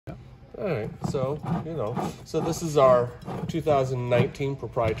All right, so, so this is our 2019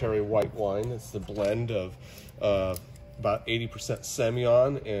 proprietary white wine. It's the blend of about 80%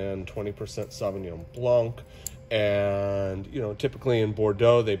 Semillon and 20% Sauvignon Blanc. And, typically in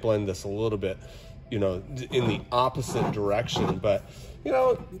Bordeaux, they blend this a little bit, in the opposite direction. But,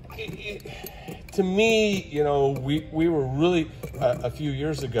 to me, we were really, a few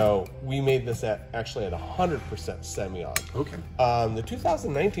years ago, we made this actually at 100% Semillon. Okay. The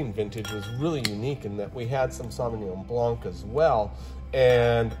 2019 vintage was really unique in that we had some Sauvignon Blanc as well.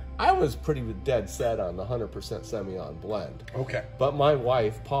 And I was pretty dead set on the 100% Semillon blend. Okay. But my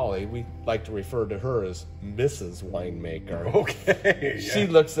wife, Polly, we like to refer to her as Mrs. Winemaker. Okay. She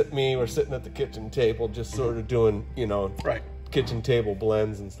looks at me, we're sitting at the kitchen table just sort of doing, right. kitchen table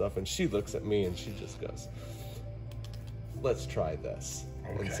blends and stuff, and she looks at me and she just goes, let's try this.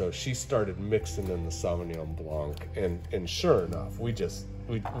 Okay. And so she started mixing in the Sauvignon Blanc, and sure enough, we killed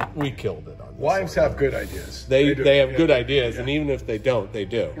it on this. Wives have good ideas. They have good ideas, and even if they don't, they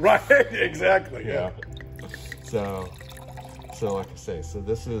do. Right, exactly. Yeah. So like I say, so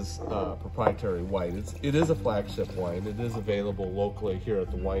this is proprietary white. It is a flagship wine. It is available locally here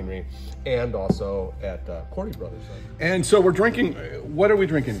at the winery and also at Cordy Brothers. And so we're drinking, what are we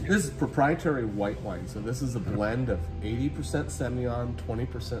drinking here? This is proprietary white wine. So this is a blend of 80% Semillon, 20%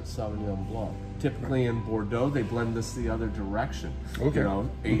 Sauvignon Blanc. Typically in Bordeaux, they blend this the other direction. Okay.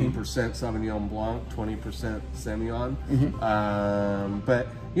 80% Sauvignon Blanc, 20% Semillon. But,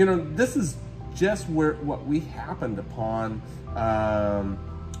 this is just what we happened upon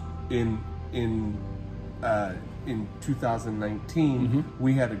in 2019.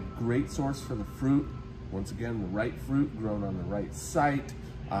 We had a great source for the fruit. Once again, the right fruit grown on the right site.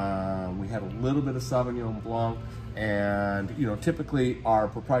 We had a little bit of Sauvignon Blanc, and typically our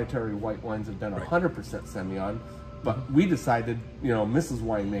proprietary white wines have been 100% Semillon. But we decided, Mrs.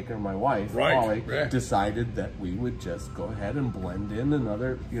 Winemaker, my wife, Polly, decided that we would just go ahead and blend in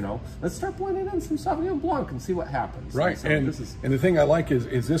another, let's start blending in some Sauvignon Blanc and see what happens. Right, so and the thing I like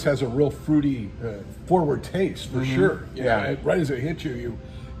is this has a real fruity, forward taste for sure. Yeah. Right as it hits you,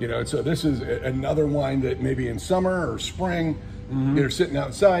 so this is another wine that maybe in summer or spring, you're sitting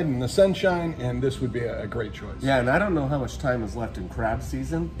outside in the sunshine, and this would be a great choice. Yeah, and I don't know how much time is left in crab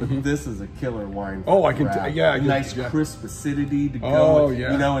season, but this is a killer wine. Oh, I can nice crisp acidity to go. Oh,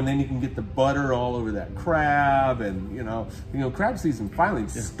 yeah. And then you can get the butter all over that crab, and crab season finally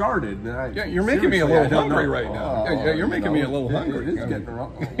started. And you're making me a little hungry right now. Yeah, you're making me a little hungry. It is getting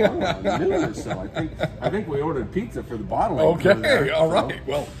around noon or so. I think we ordered pizza for the bottling. Okay, all right.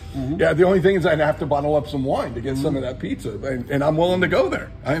 Well, yeah. The only thing is I'd have to bottle up some wine to get some of that pizza, and I'm willing to go there.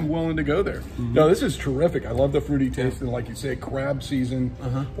 I'm willing to go there. No, this is terrific. I love the fruity taste, and like you say, crab season,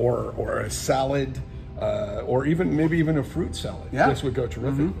 or a salad, or maybe even a fruit salad. Yeah, this would go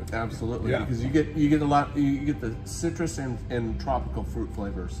terrific with it. Absolutely, because you get a lot. You get the citrus and tropical fruit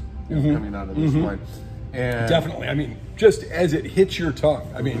flavors coming out of this wine. And definitely. I mean, just as it hits your tongue.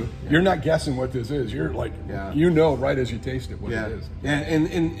 I mean, you're not guessing what this is. You're like, right as you taste it what it is. Yeah,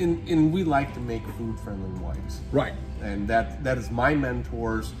 and we like to make food-friendly wines. Right. And that is my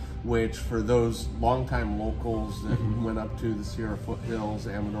mentors, which for those longtime locals that went up to the Sierra Foothills,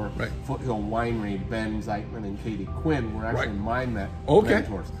 Amador Foothill Winery, Ben Zeitman and Katie Quinn were actually my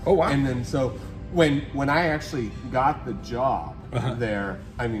mentors. Oh, wow. And then so when I actually got the job there,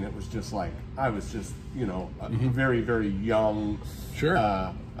 I mean, it was just like, I was just, a very, very young,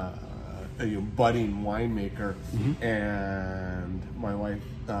 budding winemaker. And my wife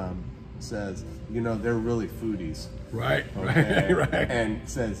says, they're really foodies. Right, okay? right. And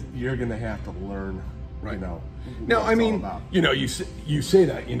says, you're going to have to learn, Now, I mean, you say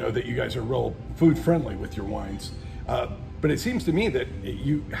that, that you guys are real food friendly with your wines. But it seems to me that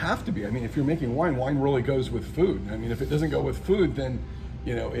you have to be. I mean, if you're making wine, wine really goes with food. I mean, if it doesn't go with food, then,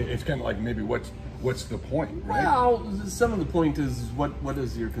 it's kind of like maybe what's the point, right? Well, some of the point is what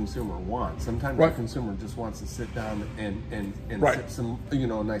does your consumer want? Sometimes the consumer just wants to sit down and sip some, a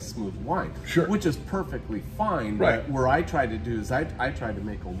nice smooth wine. Sure. Which is perfectly fine. Right. But where I try to do is I try to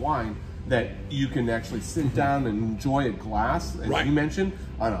make a wine that you can actually sit down and enjoy a glass, as you mentioned,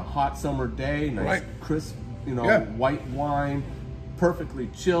 on a hot summer day, nice crisp, white wine, perfectly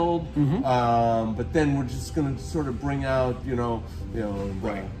chilled. But then we're just going to sort of bring out, the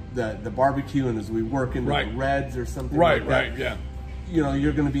barbecue, and as we work into the reds or something like that,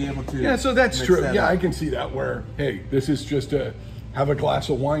 you're going to be able to. Yeah, so that's true. I can see that where, hey, this is just a have a glass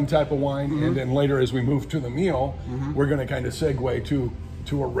of wine type of wine, and then later as we move to the meal, we're going to kind of segue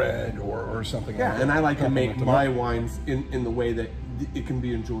to a red or something like that. Yeah, and I like to make my wines in the way that it can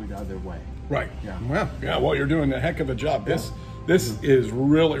be enjoyed either way. Right. Yeah. Well, you're doing a heck of a job. This This is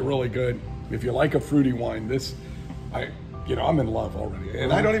really, really good. If you like a fruity wine, I'm in love already.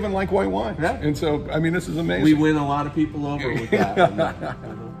 And I don't even like white wine. Yeah. And so, I mean, this is amazing. We win a lot of people over with that.